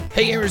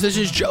Hey gamers, this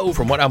is Joe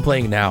from What I'm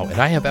Playing Now,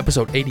 and I have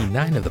episode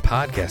 89 of the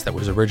podcast that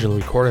was originally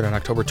recorded on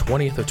October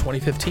 20th of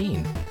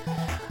 2015.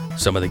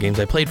 Some of the games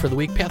I played for the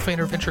week: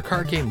 Pathfinder adventure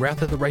card game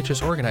Wrath of the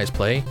Righteous Organized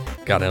Play,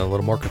 got in a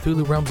little more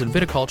Cthulhu Realms and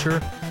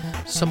Viticulture,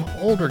 some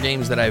older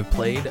games that I've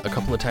played a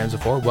couple of times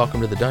before,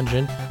 Welcome to the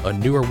Dungeon, a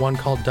newer one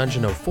called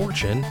Dungeon of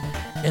Fortune,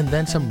 and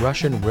then some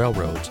Russian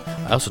railroads.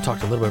 I also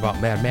talked a little bit about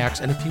Mad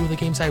Max and a few of the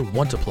games I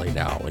want to play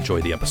now.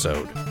 Enjoy the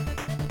episode.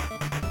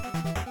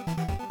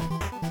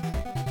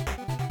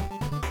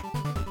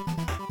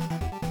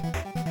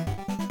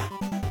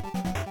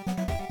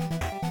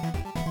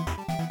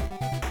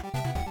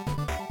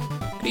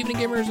 Good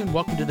evening, gamers, and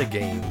welcome to the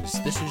games.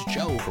 This is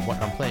Joe from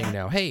What I'm Playing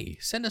Now. Hey,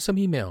 send us some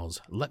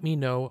emails. Let me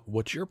know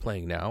what you're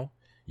playing now.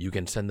 You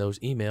can send those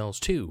emails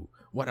to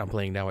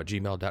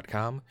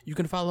whatimplayingnow@gmail.com. You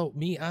can follow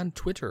me on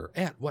Twitter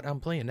at What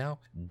I'm Playing Now.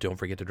 Don't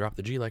forget to drop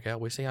the G like I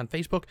always say on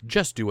Facebook.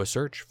 Just do a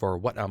search for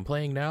What I'm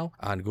Playing Now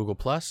on Google+,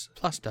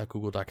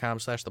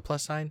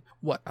 plus.google.com/+sign,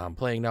 What I'm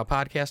Playing Now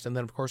podcast, and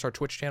then, of course, our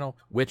Twitch channel,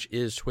 which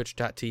is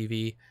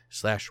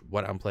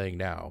twitch.tv/What I'm Playing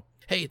Now.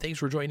 Hey, thanks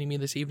for joining me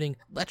this evening.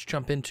 Let's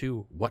jump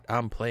into What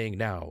I'm Playing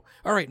Now.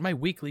 All right, my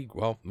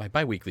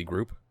bi-weekly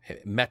group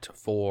met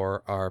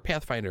for our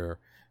Pathfinder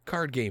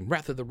card game,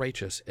 Wrath of the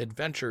Righteous,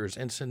 adventures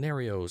and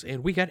scenarios,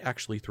 and we got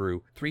actually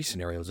through 3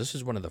 scenarios. This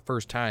is one of the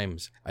first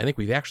times I think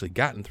we've actually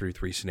gotten through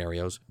 3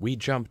 scenarios. We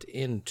jumped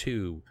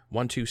into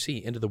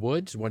 1-2C, Into the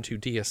Woods,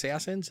 1-2D,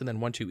 Assassins, and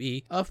then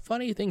 1-2E. A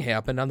funny thing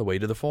happened on the way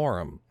to the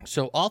forum.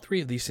 So all 3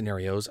 of these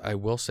scenarios, I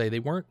will say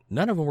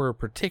none of them were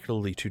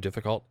particularly too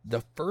difficult.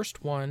 The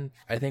first one,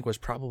 I think, was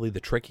probably the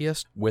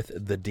trickiest with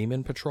the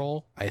Demon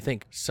Patrol. I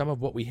think some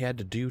of what we had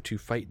to do to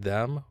fight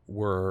them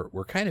were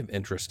kind of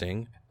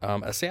interesting.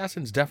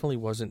 Assassins definitely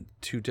wasn't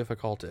too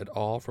difficult at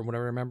all from what I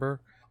remember.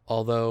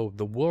 Although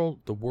the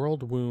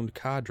world wound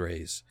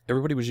cadres,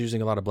 everybody was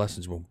using a lot of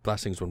blessings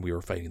when we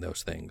were fighting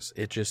those things.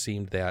 It just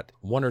seemed that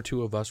 1 or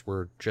 2 of us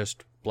were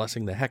just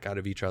blessing the heck out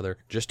of each other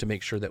just to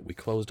make sure that we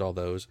closed all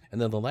those. And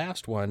then the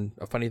last one,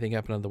 a funny thing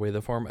happened on the way to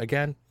the forum,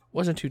 again,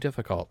 wasn't too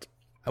difficult.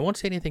 I won't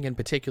say anything in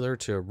particular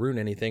to ruin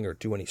anything or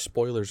do any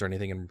spoilers or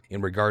anything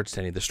in regards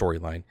to any of the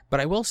storyline, but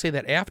I will say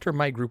that after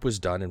my group was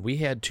done and we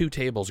had 2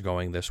 tables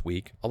going this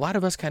week, a lot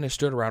of us kind of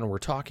stood around and were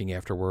talking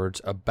afterwards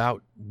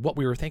about what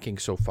we were thinking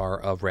so far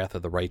of Wrath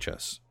of the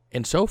Righteous.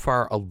 And so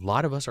far, a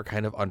lot of us are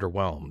kind of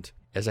underwhelmed.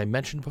 As I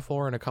mentioned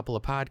before in a couple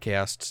of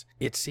podcasts,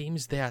 it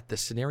seems that the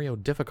scenario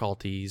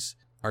difficulties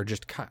are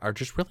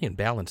just really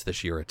imbalanced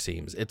this year, it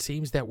seems. It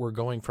seems that we're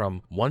going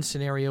from one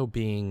scenario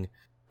being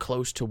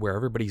close to where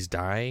everybody's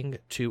dying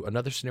to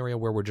another scenario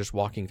where we're just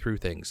walking through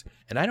things.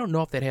 And I don't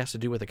know if that has to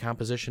do with the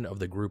composition of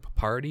the group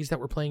parties that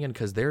we're playing in,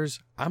 because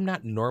I'm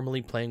not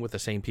normally playing with the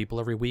same people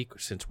every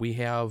week since we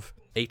have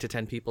 8 to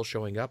 10 people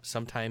showing up.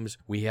 Sometimes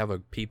we have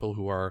people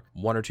who are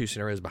 1 or 2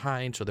 scenarios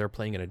behind, so they're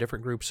playing in a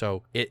different group.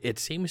 So it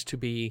seems to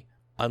be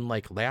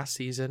unlike last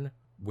season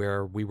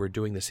where we were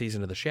doing the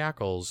Season of the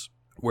Shackles,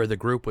 where the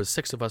group was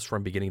 6 of us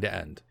from beginning to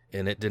end,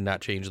 and it did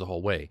not change the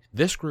whole way.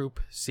 This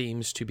group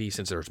seems to be,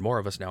 since there's more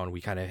of us now and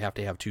we kind of have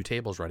to have 2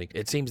 tables running,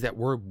 it seems that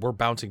we're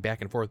bouncing back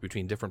and forth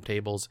between different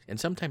tables, and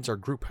sometimes our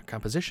group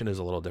composition is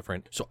a little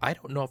different. So I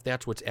don't know if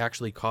that's what's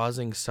actually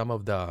causing some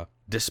of the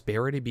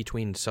disparity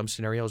between some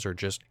scenarios are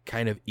just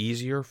kind of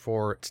easier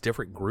for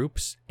different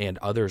groups and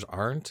others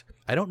aren't.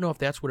 I don't know if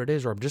that's what it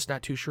is, or I'm just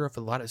not too sure if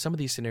some of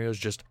these scenarios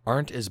just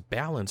aren't as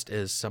balanced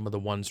as some of the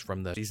ones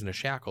from the Season of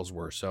Shackles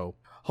were. So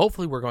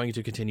hopefully we're going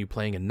to continue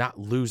playing and not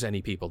lose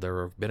any people.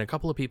 There have been a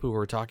couple of people who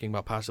are talking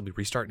about possibly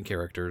restarting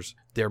characters.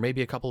 There may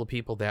be a couple of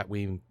people that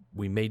we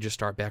may just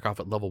start back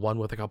off at level 1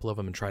 with a couple of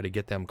them and try to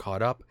get them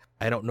caught up.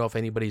 I don't know if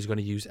anybody's going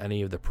to use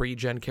any of the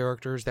pre-gen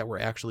characters that were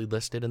actually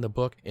listed in the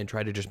book and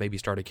try to just maybe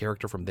start a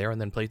character from there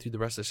and then play through the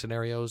rest of the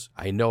scenarios.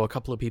 I know a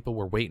couple of people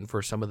were waiting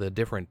for some of the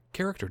different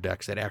character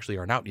decks that actually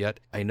aren't out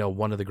yet. I know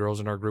one of the girls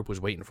in our group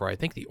was waiting for, I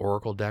think, the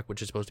Oracle deck,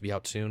 which is supposed to be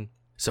out soon.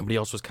 Somebody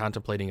else was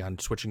contemplating on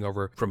switching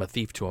over from a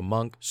thief to a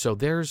monk. So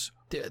there's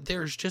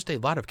just a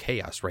lot of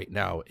chaos right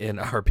now in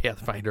our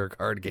Pathfinder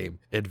card game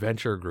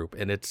adventure group.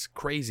 And it's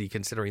crazy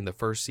considering the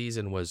first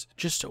season was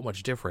just so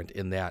much different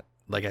in that,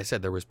 like I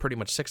said, there was pretty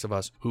much 6 of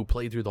us who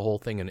played through the whole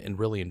thing and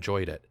really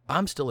enjoyed it.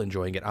 I'm still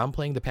enjoying it. I'm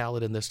playing the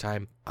Paladin this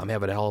time. I'm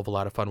having a hell of a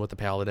lot of fun with the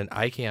Paladin.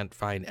 I can't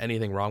find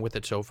anything wrong with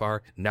it so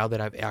far. Now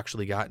that I've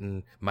actually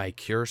gotten my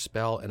cure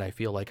spell and I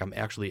feel like I'm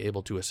actually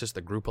able to assist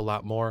the group a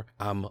lot more,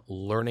 I'm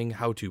learning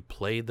how to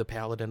play the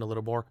Paladin a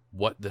little more,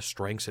 what the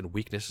strengths and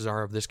weaknesses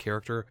are of this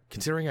character.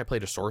 Considering I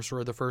played a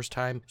sorcerer the first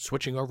time,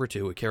 switching over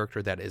to a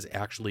character that is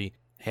actually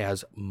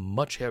has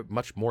much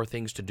more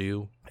things to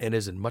do and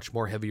is in much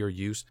more heavier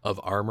use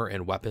of armor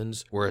and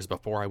weapons, whereas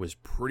before I was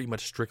pretty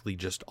much strictly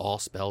just all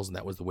spells, and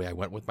that was the way I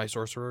went with my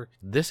sorcerer.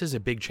 This is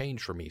a big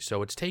change for me,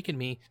 so it's taken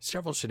me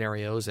several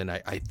scenarios, and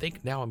I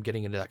think now I'm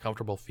getting into that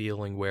comfortable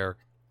feeling where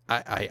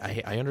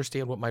I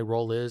understand what my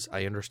role is,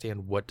 I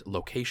understand what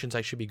locations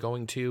I should be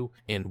going to,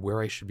 and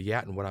where I should be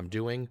at and what I'm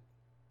doing.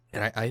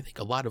 And I think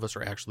a lot of us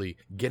are actually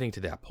getting to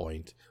that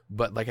point.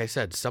 But like I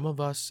said, some of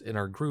us in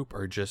our group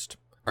are just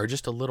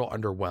a little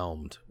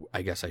underwhelmed,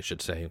 I guess I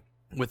should say.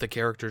 with the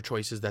character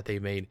choices that they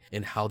made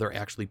and how they're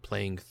actually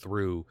playing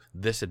through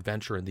this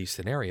adventure and these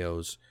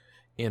scenarios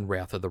in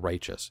Wrath of the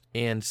Righteous.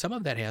 And some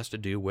of that has to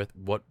do with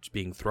what's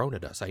being thrown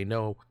at us. I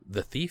know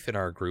the thief in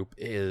our group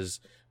is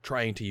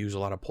trying to use a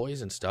lot of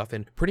poison stuff,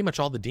 and pretty much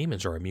all the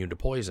demons are immune to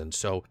poison.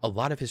 So a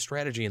lot of his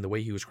strategy and the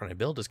way he was trying to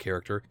build his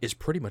character is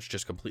pretty much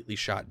just completely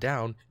shot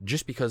down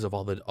just because of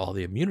all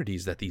the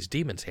immunities that these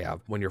demons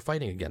have when you're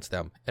fighting against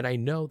them. And I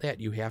know that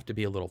you have to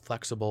be a little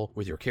flexible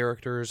with your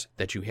characters,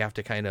 that you have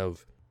to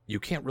you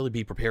can't really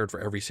be prepared for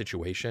every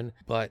situation,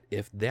 but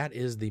if that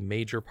is the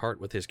major part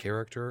with his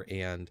character,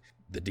 and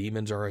the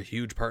demons are a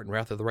huge part in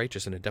Wrath of the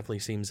Righteous, and it definitely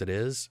seems it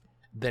is,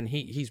 then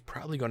he's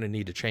probably going to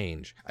need to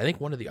change. I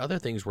think one of the other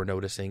things we're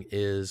noticing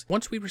is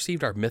once we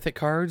received our mythic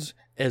cards,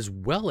 as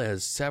well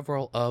as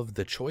several of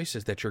the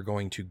choices that you're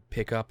going to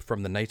pick up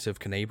from the Knights of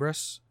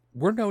Canabras,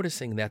 we're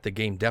noticing that the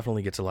game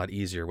definitely gets a lot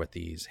easier with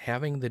these.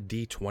 Having the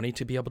D20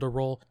 to be able to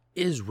roll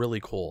is really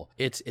cool.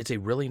 It's a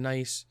really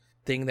nice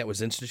thing that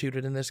was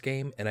instituted in this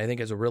game, and I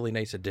think is a really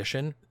nice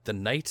addition. The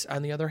Knights,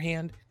 on the other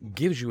hand,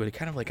 gives you a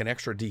kind of like an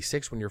extra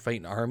D6 when you're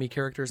fighting army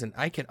characters, and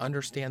I can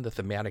understand the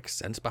thematic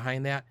sense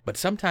behind that, but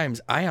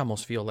sometimes I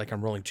almost feel like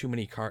I'm rolling too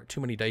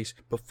many dice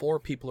before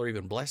people are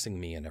even blessing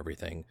me and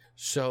everything.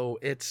 So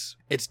it's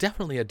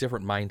definitely a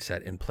different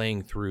mindset in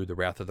playing through the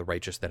Wrath of the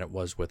Righteous than it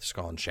was with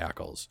Skull and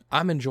Shackles.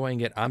 I'm enjoying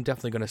it. I'm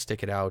definitely going to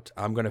stick it out.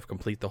 I'm going to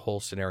complete the whole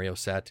scenario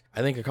set.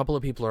 I think a couple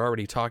of people are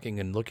already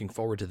talking and looking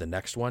forward to the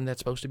next one that's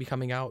supposed to be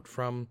coming out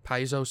from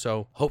Paizo,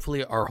 so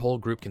hopefully our whole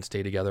group can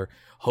stay together.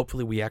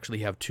 Hopefully we actually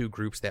have 2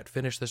 groups that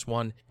finish this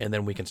one, and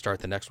then we can start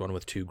the next one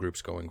with 2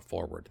 groups going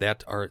forward.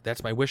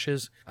 That's my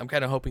wishes. I'm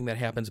kind of hoping that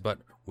happens, but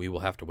we will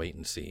have to wait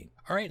and see.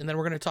 All right, and then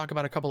we're going to talk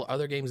about a couple of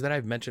other games that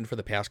I've mentioned for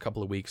the past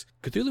couple of weeks.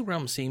 Cthulhu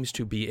Realms seems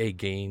to be a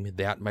game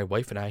that my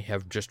wife and I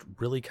have just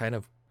really kind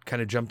of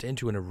jumped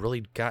into and have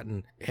really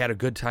had a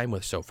good time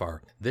with so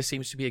far. This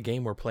seems to be a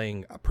game we're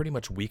playing pretty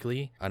much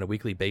weekly, on a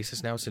weekly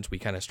basis now since we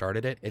kind of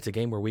started it. It's a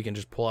game where we can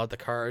just pull out the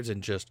cards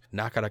and just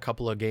knock out a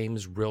couple of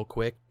games real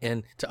quick.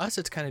 And to us,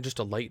 it's kind of just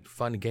a light,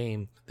 fun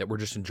game that we're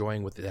just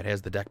enjoying that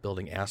has the deck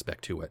building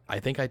aspect to it.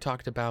 I think I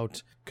talked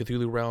about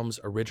Cthulhu Realms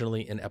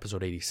originally in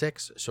episode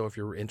 86, so if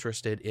you're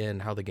interested in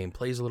how the game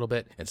plays a little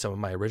bit and some of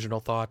my original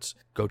thoughts,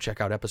 go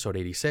check out episode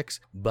 86.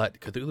 But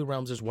Cthulhu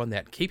Realms is one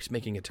that keeps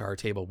making it to our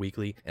table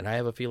weekly, and I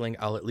have a feeling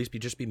I'll at least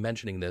be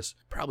mentioning this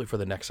probably for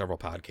the next several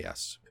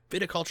podcasts.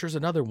 Viticulture is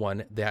another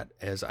one that,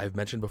 as I've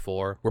mentioned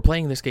before, we're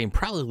playing this game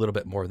probably a little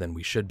bit more than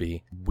we should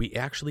be. We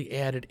actually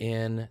added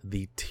in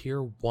the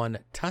Tier 1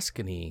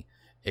 Tuscany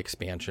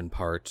expansion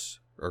parts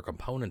or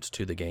components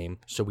to the game.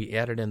 So we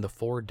added in the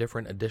 4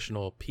 different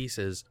additional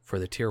pieces for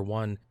the Tier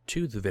 1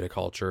 to the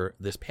Viticulture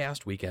this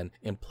past weekend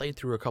and played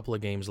through a couple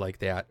of games like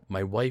that.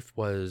 My wife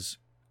was,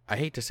 I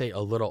hate to say, a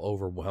little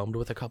overwhelmed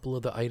with a couple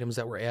of the items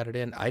that were added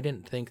in. I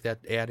didn't think that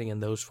adding in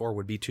those 4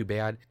 would be too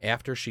bad.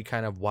 After she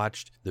kind of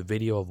watched the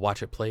video of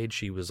Watch It Played,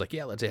 she was like,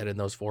 yeah, let's add in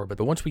those 4. But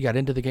once we got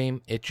into the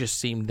game, it just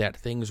seemed that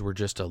things were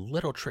just a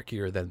little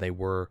trickier than they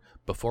were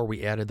before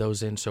we added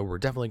those in. So we're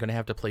definitely going to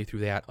have to play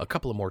through that a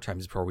couple of more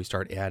times before we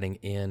start adding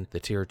in the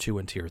Tier 2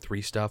 and Tier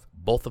 3 stuff.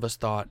 Both of us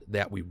thought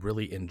that we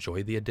really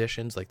enjoyed the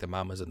additions, like the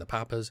Mamas and the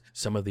Papas,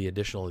 some of the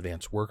additional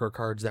advanced worker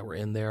cards that were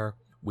in there.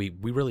 We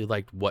really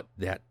liked what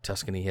that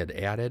Tuscany had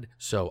added,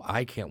 so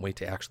I can't wait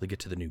to actually get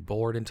to the new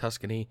board in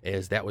Tuscany,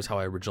 as that was how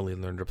I originally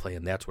learned to play,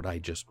 and that's what I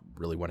just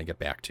really want to get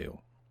back to.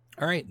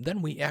 All right,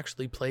 then we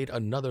actually played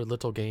another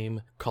little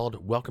game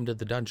called Welcome to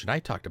the Dungeon. I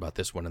talked about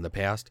this one in the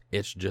past.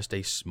 It's just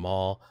a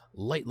small,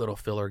 light little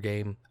filler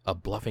game, a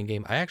bluffing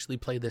game. I actually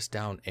played this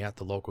down at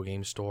the local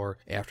game store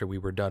after we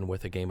were done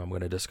with a game I'm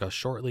going to discuss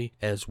shortly,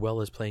 as well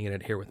as playing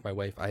it here with my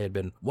wife. I had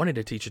been wanting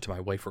to teach it to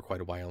my wife for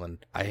quite a while,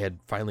 and I had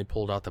finally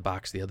pulled out the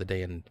box the other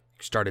day and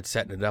started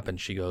setting it up, and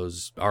she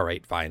goes, all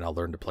right, fine, I'll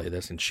learn to play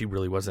this. And she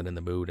really wasn't in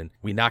the mood, and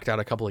we knocked out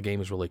a couple of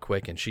games really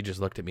quick, and she just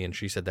looked at me and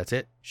she said, that's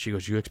it? She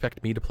goes, you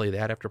expect me to play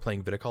that after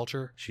playing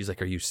Viticulture? She's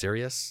like, are you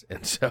serious?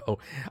 And so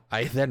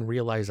I then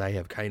realized I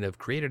have kind of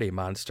created a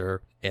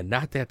monster, and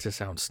not that to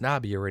sound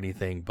snobby or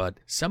anything, but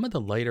some of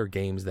the lighter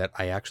games that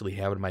I actually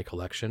have in my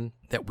collection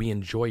that we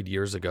enjoyed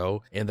years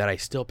ago and that I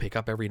still pick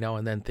up every now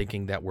and then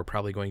thinking that we're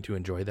probably going to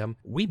enjoy them.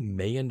 We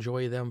may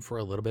enjoy them for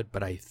a little bit,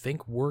 but I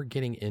think we're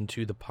getting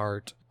into the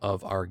part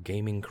of our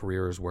gaming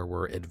careers where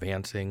we're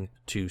advancing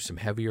to some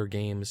heavier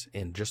games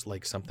and just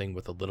like something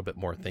with a little bit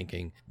more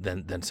thinking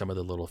than some of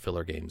the little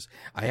filler games.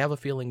 I have a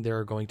feeling there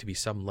are going to be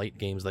some light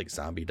games like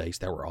Zombie Dice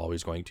that we're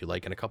always going to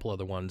like, and a couple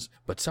other ones,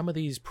 but some of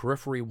these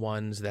periphery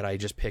ones that I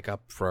just pick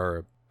up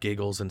for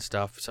giggles and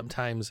stuff,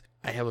 sometimes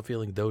I have a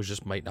feeling those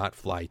just might not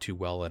fly too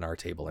well in our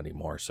table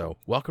anymore. So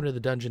Welcome to the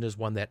Dungeon is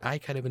one that I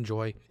kind of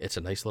enjoy. It's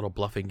a nice little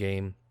bluffing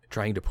game,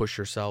 trying to push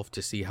yourself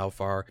to see how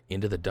far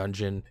into the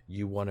dungeon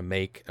you want to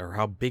make, or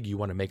how big you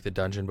want to make the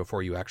dungeon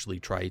before you actually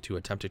try to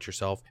attempt it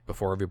yourself,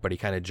 before everybody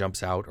kind of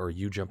jumps out or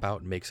you jump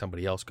out and make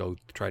somebody else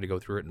try to go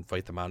through it and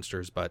fight the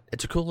monsters. But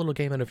it's a cool little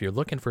game, and if you're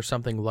looking for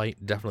something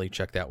light, definitely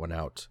check that one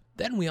out.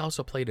 Then we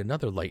also played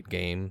another light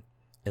game,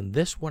 and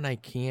this one I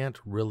can't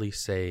really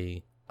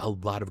say a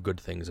lot of good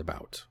things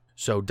about.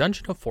 So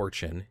Dungeon of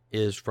Fortune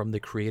is from the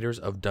creators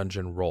of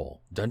Dungeon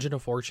Roll. Dungeon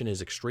of Fortune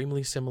is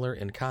extremely similar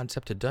in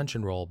concept to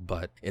Dungeon Roll,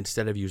 but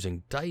instead of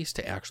using dice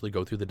to actually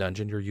go through the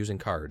dungeon, you're using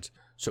cards.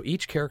 So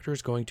each character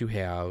is going to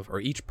have, or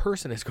each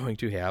person is going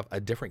to have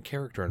a different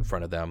character in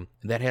front of them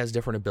that has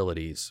different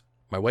abilities.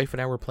 My wife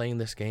and I were playing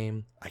this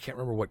game. I can't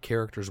remember what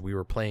characters we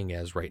were playing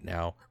as right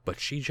now, but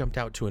she jumped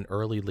out to an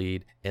early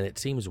lead, and it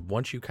seems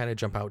once you kind of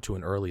jump out to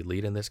an early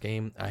lead in this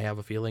game, I have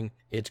a feeling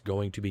it's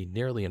going to be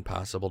nearly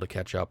impossible to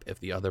catch up if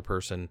the other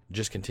person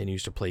just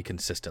continues to play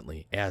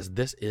consistently, as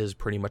this is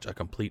pretty much a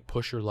complete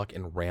push your luck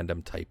and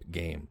random type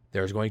game.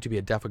 There's going to be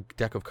a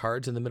deck of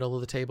cards in the middle of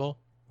the table.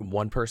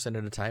 One person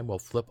at a time will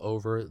flip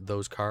over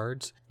those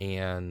cards,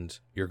 and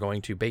you're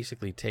going to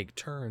basically take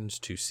turns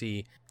to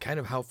see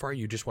kind of how far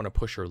you just want to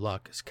push your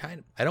luck.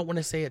 I don't want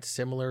to say it's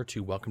similar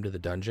to Welcome to the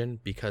Dungeon,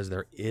 because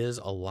there is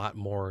a lot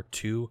more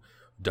to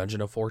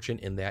Dungeon of Fortune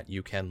in that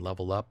you can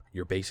level up.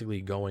 You're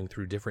basically going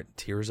through different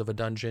tiers of a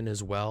dungeon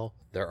as well.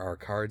 There are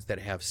cards that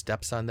have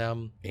steps on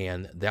them,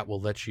 and that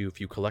will let you,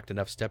 if you collect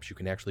enough steps, you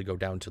can actually go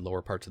down to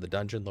lower parts of the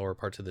dungeon. Lower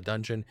parts of the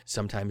dungeon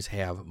sometimes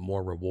have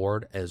more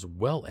reward as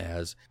well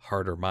as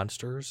harder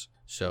monsters.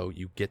 So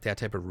you get that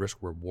type of risk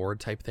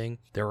reward type thing.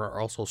 There are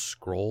also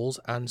scrolls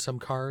on some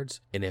cards,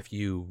 and if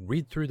you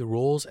read through the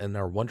rules and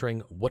are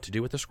wondering what to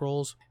do with the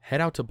scrolls, head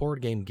out to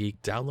Board Game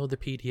Geek, download the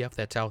PDF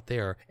that's out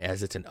there,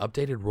 as it's an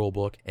updated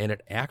rulebook, and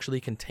it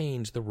actually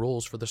contains the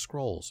rules for the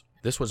scrolls.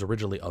 This was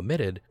originally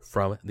omitted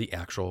from the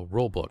actual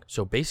rulebook.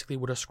 So basically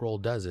what a scroll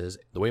does is,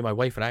 the way my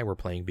wife and I were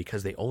playing,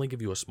 because they only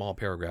give you a small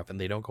paragraph and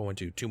they don't go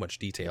into too much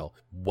detail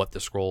what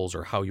the scrolls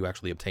or how you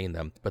actually obtain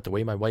them, but the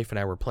way my wife and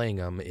I were playing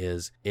them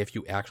is, if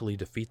you actually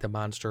defeat the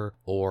monster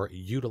or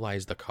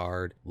utilize the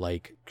card,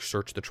 like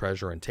search the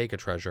treasure and take a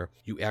treasure,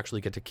 you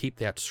actually get to keep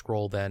that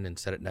scroll then and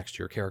set it next to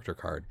your character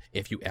card.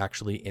 If you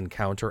actually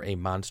encounter a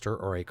monster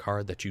or a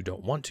card that you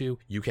don't want to,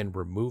 you can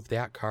remove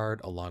that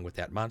card along with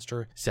that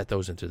monster, set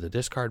those into the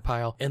discard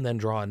pile, and then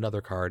draw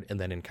another card and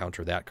then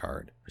encounter that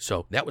card.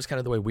 So that was kind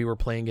of the way we were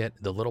playing it.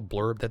 The little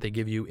blurb that they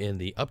give you in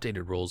the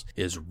updated rules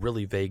is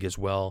really vague as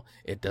well.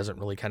 It doesn't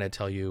really kind of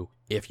tell you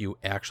if you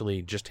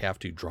actually just have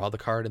to draw the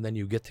card and then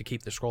you get to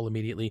keep the scroll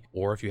immediately,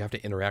 or if you have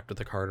to interact with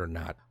the card or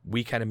not.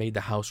 We kind of made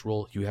the house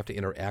rule you have to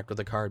interact with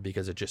the card,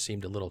 because it just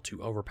seemed a little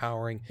too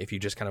overpowering if you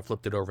just kind of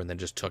flipped it over and then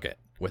just took it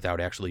without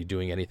actually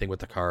doing anything with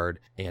the card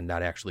and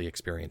not actually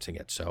experiencing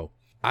it. So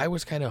I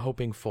was kind of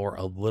hoping for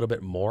a little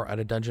bit more out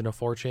of Dungeon of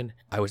Fortune.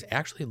 I was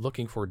actually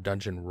looking for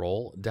Dungeon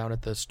Roll down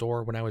at the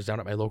store when I was down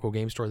at my local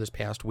game store this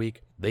past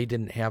week. They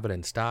didn't have it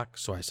in stock,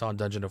 so I saw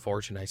Dungeon of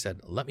Fortune. I said,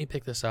 let me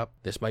pick this up.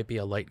 This might be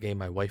a light game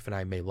my wife and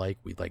I may like.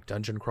 We like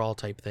dungeon crawl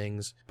type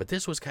things. But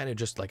this was kind of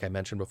just, like I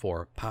mentioned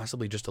before,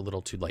 possibly just a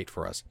little too light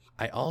for us.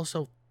 I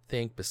also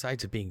think,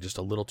 besides it being just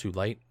a little too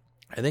light,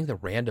 I think the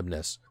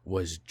randomness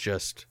was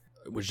just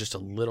a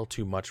little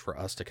too much for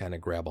us to kind of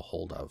grab a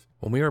hold of.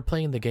 When we were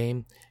playing the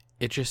game,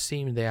 it just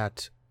seemed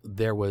that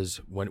there was,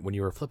 when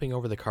you were flipping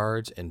over the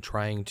cards and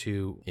trying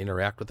to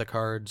interact with the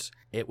cards,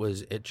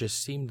 it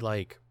just seemed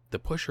like the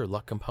push your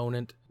luck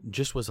component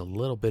just was a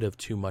little bit of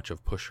too much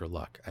of push your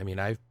luck. I mean,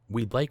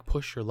 we like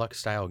push your luck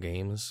style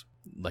games,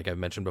 like I've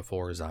mentioned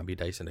before, Zombie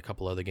Dice and a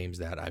couple other games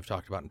that I've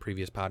talked about in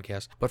previous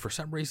podcasts. But for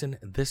some reason,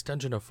 this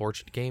Dungeon of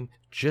Fortune game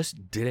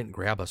just didn't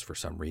grab us for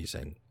some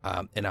reason.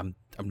 And I'm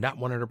not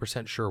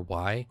 100% sure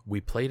why.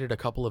 We played it a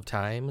couple of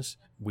times.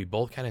 We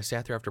both kind of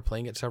sat there after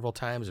playing it several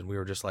times, and we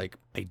were just like,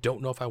 I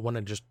don't know if I want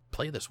to just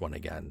play this one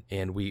again.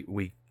 And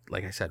we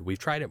like I said, we've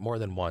tried it more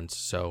than once,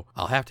 so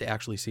I'll have to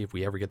actually see if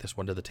we ever get this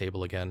one to the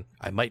table again.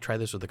 I might try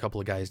this with a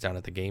couple of guys down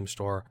at the game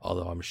store,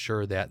 although I'm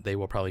sure that they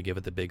will probably give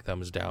it the big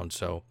thumbs down.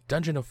 So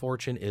Dungeon of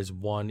Fortune is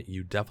one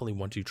you definitely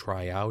want to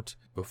try out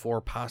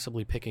before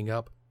possibly picking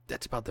up.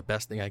 That's about the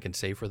best thing I can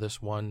say for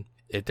this one.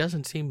 It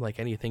doesn't seem like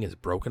anything is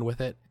broken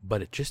with it,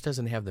 but it just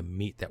doesn't have the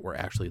meat that we're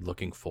actually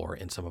looking for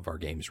in some of our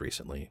games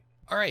recently.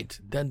 All right,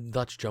 then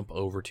let's jump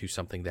over to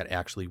something that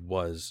actually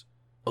was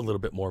a little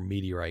bit more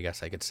meatier, I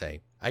guess I could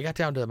say. I got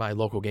down to my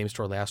local game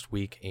store last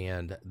week,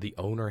 and the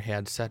owner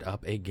had set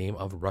up a game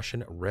of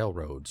Russian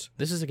Railroads.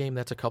 This is a game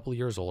that's a couple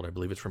years old. I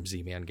believe it's from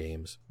Z-Man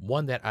Games.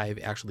 One that I've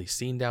actually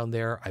seen down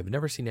there. I've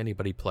never seen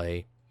anybody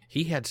play.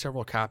 He had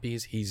several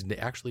copies. He's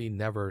actually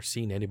never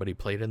seen anybody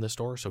play it in the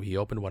store, so he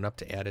opened one up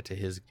to add it to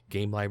his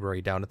game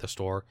library down at the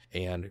store.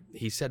 And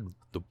he said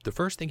the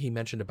first thing he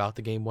mentioned about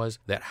the game was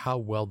that how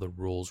well the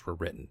rules were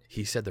written.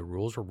 He said the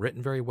rules were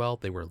written very well.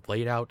 They were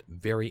laid out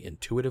very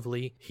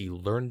intuitively. He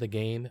learned the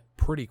game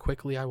pretty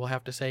quickly, I will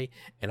have to say.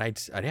 And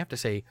I'd have to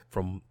say,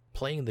 from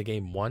playing the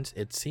game once,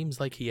 it seems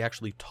like he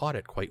actually taught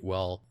it quite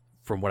well,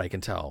 from what I can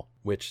tell,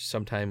 which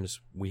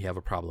sometimes we have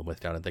a problem with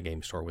down at the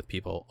game store with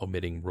people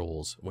omitting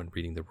rules when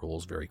reading the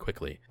rules very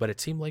quickly. But it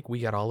seemed like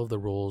we got all of the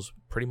rules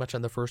pretty much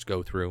on the first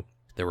go through.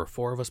 There were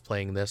 4 of us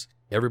playing this.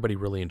 Everybody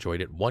really enjoyed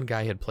it. One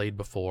guy had played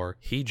before.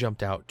 He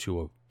jumped out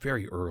to a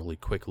very early,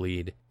 quick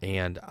lead,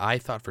 and I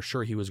thought for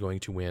sure he was going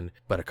to win,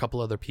 but a couple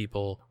other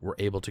people were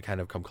able to kind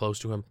of come close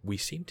to him. We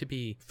seemed to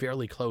be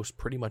fairly close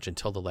pretty much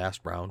until the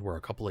last round, where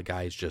a couple of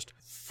guys just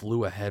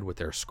flew ahead with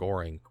their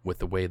scoring with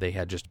the way they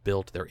had just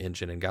built their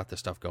engine and got the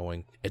stuff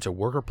going. It's a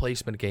worker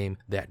placement game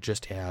that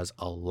just has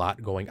a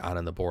lot going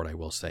on the board, I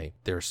will say.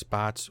 There are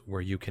spots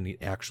where you can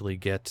actually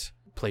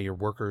play your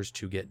workers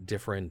to get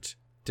different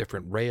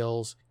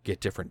rails, get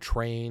different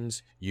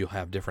trains. You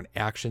have different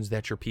actions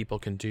that your people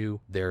can do.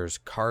 There's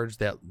cards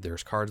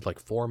like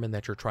foremen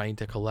that you're trying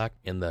to collect.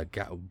 And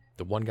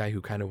the one guy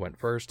who kind of went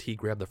first, he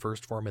grabbed the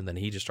first foreman, then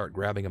he just started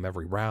grabbing them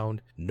every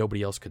round.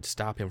 Nobody else could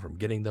stop him from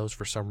getting those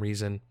for some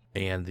reason.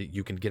 And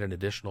you can get an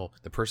additional,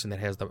 the person that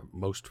has the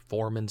most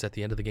foremans at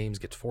the end of the games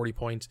gets 40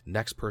 points.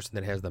 Next person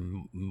that has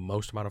the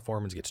most amount of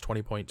foremans gets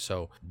 20 points.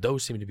 So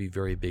those seem to be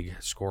very big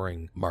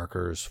scoring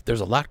markers.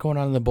 There's a lot going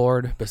on the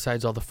board.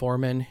 Besides all the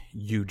foremen,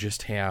 you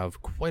just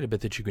have quite a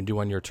bit that you can do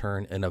on your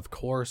turn. And of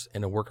course,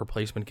 in a worker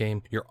placement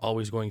game, you're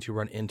always going to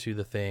run into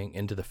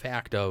the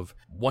fact of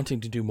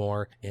wanting to do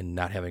more and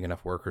not having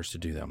enough workers to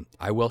do them.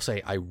 I will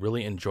say I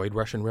really enjoyed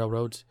Russian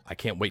Railroads. I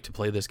can't wait to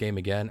play this game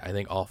again. I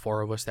think all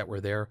four of us that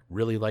were there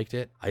really liked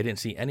it. I didn't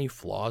see any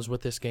flaws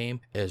with this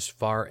game as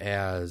far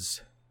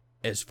as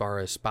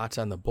spots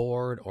on the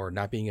board or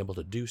not being able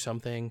to do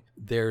something.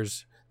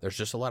 There's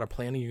just a lot of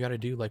planning you got to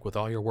do, like with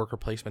all your worker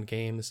placement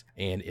games.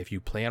 And if you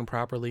plan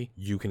properly,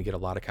 you can get a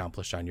lot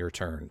accomplished on your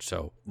turn.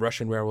 So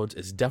Russian Railroads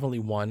is definitely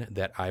one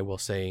that I will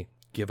say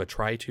give a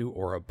try to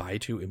or a buy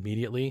to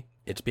immediately.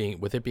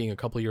 With it being a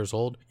couple years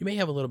old, you may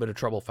have a little bit of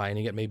trouble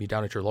finding it, maybe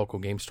down at your local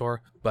game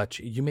store, but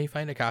you may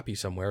find a copy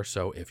somewhere.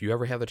 So if you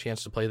ever have a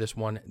chance to play this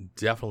one,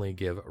 definitely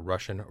give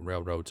Russian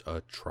Railroads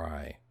a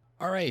try.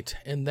 All right,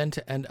 and then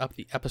to end up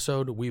the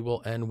episode, we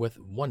will end with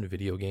one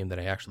video game that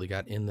I actually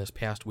got in this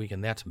past week,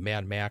 and that's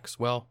Mad Max.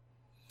 Well,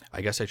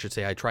 I guess I should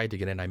say I tried to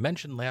get in. I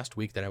mentioned last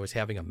week that I was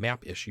having a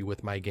map issue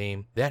with my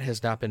game. That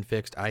has not been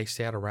fixed. I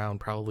sat around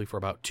probably for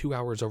about 2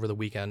 hours over the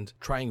weekend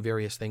trying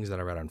various things that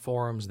I read on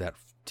forums,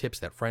 tips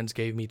that friends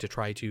gave me to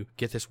try to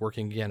get this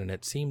working again, and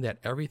it seemed that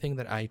everything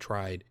that I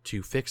tried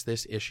to fix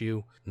this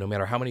issue, no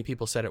matter how many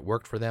people said it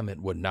worked for them, it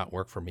would not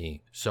work for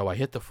me. So I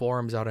hit the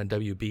forums out on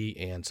WB,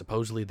 and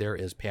supposedly there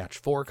is patch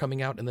 4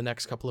 coming out in the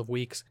next couple of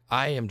weeks.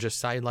 I am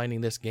just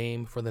sidelining this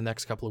game for the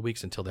next couple of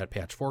weeks until that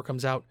patch 4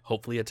 comes out.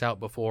 Hopefully it's out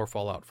before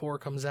Fallout 4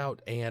 comes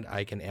out, and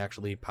I can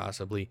actually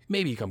possibly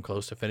maybe come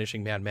close to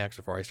finishing Mad Max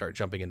before I start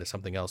jumping into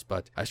something else.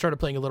 But I started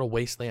playing a little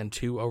Wasteland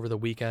 2 over the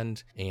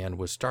weekend and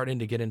was starting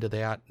to get into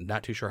that.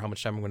 Not too sure how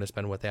much time I'm going to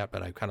spend with that,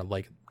 but I kind of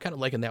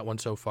liking that one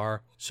so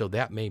far. So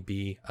that may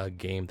be a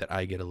game that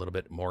I get a little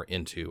bit more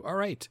into. All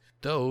right,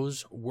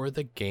 those were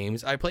the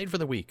games I played for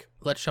the week.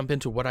 Let's jump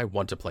into what I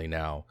want to play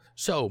now.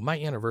 So my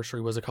anniversary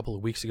was a couple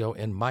of weeks ago,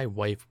 and my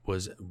wife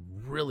was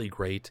really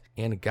great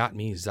and got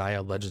me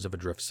Xia Legends of a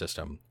Drift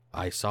system.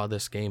 I saw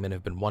this game and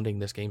have been wanting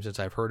this game since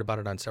I've heard about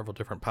it on several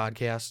different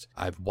podcasts.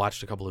 I've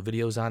watched a couple of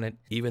videos on it.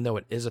 Even though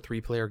it is a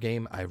 3-player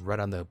game, I've read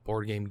on the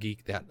Board Game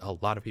Geek that a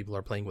lot of people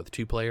are playing with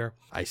 2-player.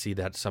 I see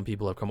that some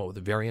people have come up with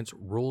variant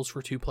rules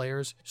for 2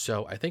 players.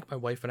 So I think my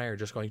wife and I are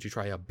just going to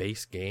try a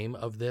base game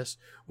of this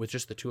with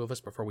just the 2 of us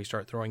before we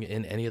start throwing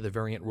in any of the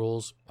variant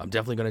rules. I'm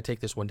definitely going to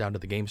take this one down to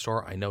the game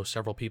store. I know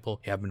several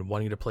people have been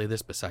wanting to play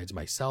this besides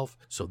myself.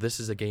 So this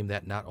is a game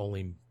that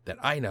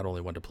I not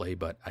only want to play,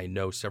 but I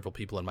know several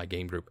people in my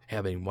game group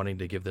have been wanting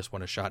to give this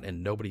one a shot,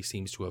 and nobody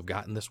seems to have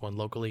gotten this one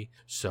locally.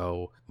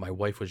 So my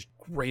wife was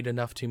great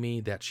enough to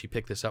me that she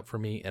picked this up for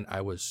me, and I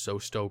was so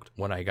stoked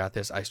when I got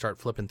this. I start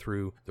flipping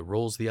through the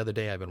rules the other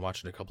day. I've been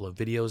watching a couple of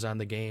videos on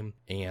the game,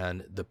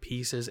 and the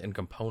pieces and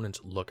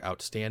components look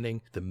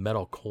outstanding. The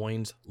metal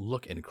coins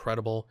look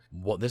incredible.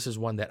 Well, this is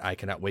one that I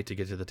cannot wait to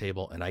get to the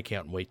table, and I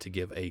can't wait to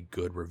give a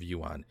good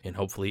review on, and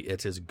hopefully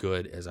it's as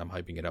good as I'm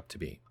hyping it up to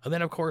be. And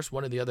then, of course,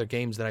 one of the other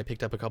games that I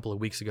picked up a couple of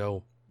weeks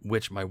ago,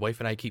 which my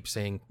wife and I keep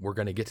saying we're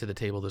going to get to the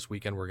table this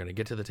weekend,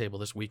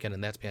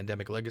 and that's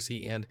Pandemic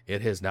Legacy, and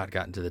it has not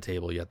gotten to the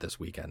table yet this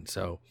weekend.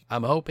 So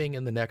I'm hoping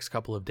in the next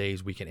couple of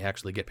days we can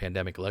actually get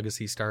Pandemic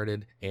Legacy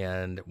started,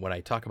 and when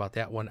I talk about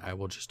that one, I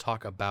will just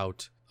talk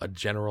about a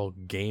general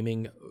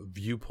gaming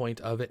viewpoint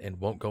of it and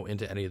won't go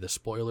into any of the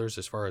spoilers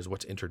as far as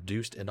what's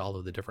introduced in all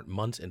of the different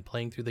months in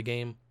playing through the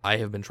game. I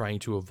have been trying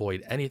to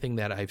avoid anything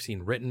that I've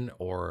seen written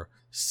or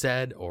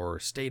said or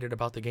stated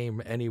about the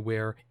game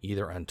anywhere,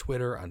 either on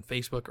Twitter, on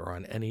Facebook, or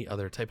on any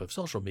other type of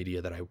social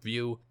media that I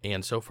view.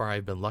 And so far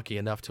I've been lucky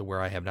enough to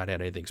where I have not had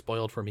anything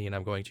spoiled for me, and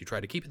I'm going to try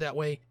to keep it that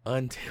way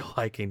until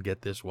I can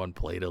get this one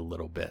played a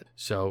little bit.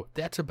 So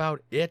that's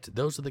about it.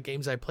 Those are the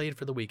games I played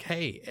for the week.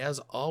 Hey, as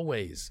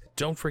always,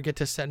 don't forget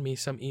to send me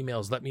some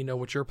emails. Let me know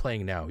what you're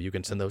playing now. You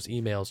can send those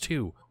emails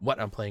to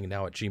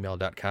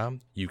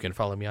whatimplayingnow@gmail.com. You can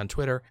follow me on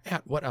Twitter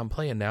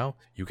 @whatimplayingnow.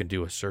 You can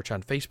do a search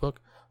on Facebook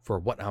for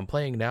What I'm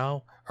Playing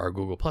Now. Our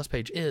Google Plus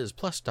page is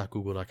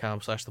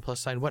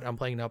plus.google.com/what I'm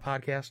playing now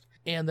podcast.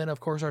 And then, of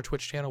course, our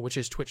Twitch channel, which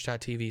is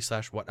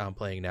twitch.tv/what I'm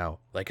playing now.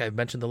 Like I've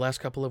mentioned the last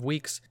couple of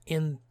weeks,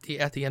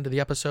 at the end of the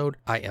episode,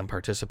 I am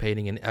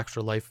participating in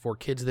Extra Life for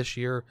Kids this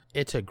year.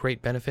 It's a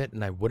great benefit,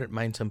 and I wouldn't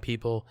mind some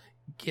people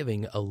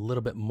giving a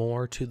little bit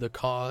more to the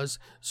cause.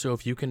 So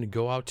if you can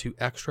go out to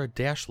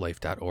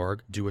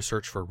extra-life.org, do a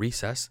search for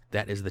Recess,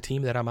 that is the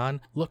team that I'm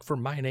on, look for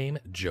my name,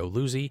 Joe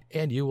Luzzi,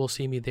 and you will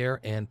see me there,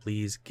 and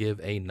please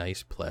give a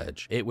nice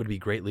pledge. It would be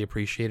greatly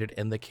appreciated,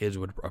 and the kids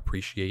would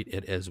appreciate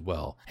it as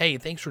well. Hey,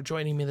 thanks for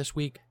joining me this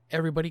week.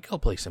 Everybody go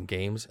play some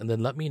games, and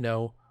then let me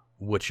know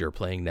what you're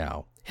playing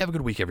now. Have a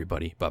good week,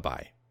 everybody.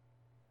 Bye-bye.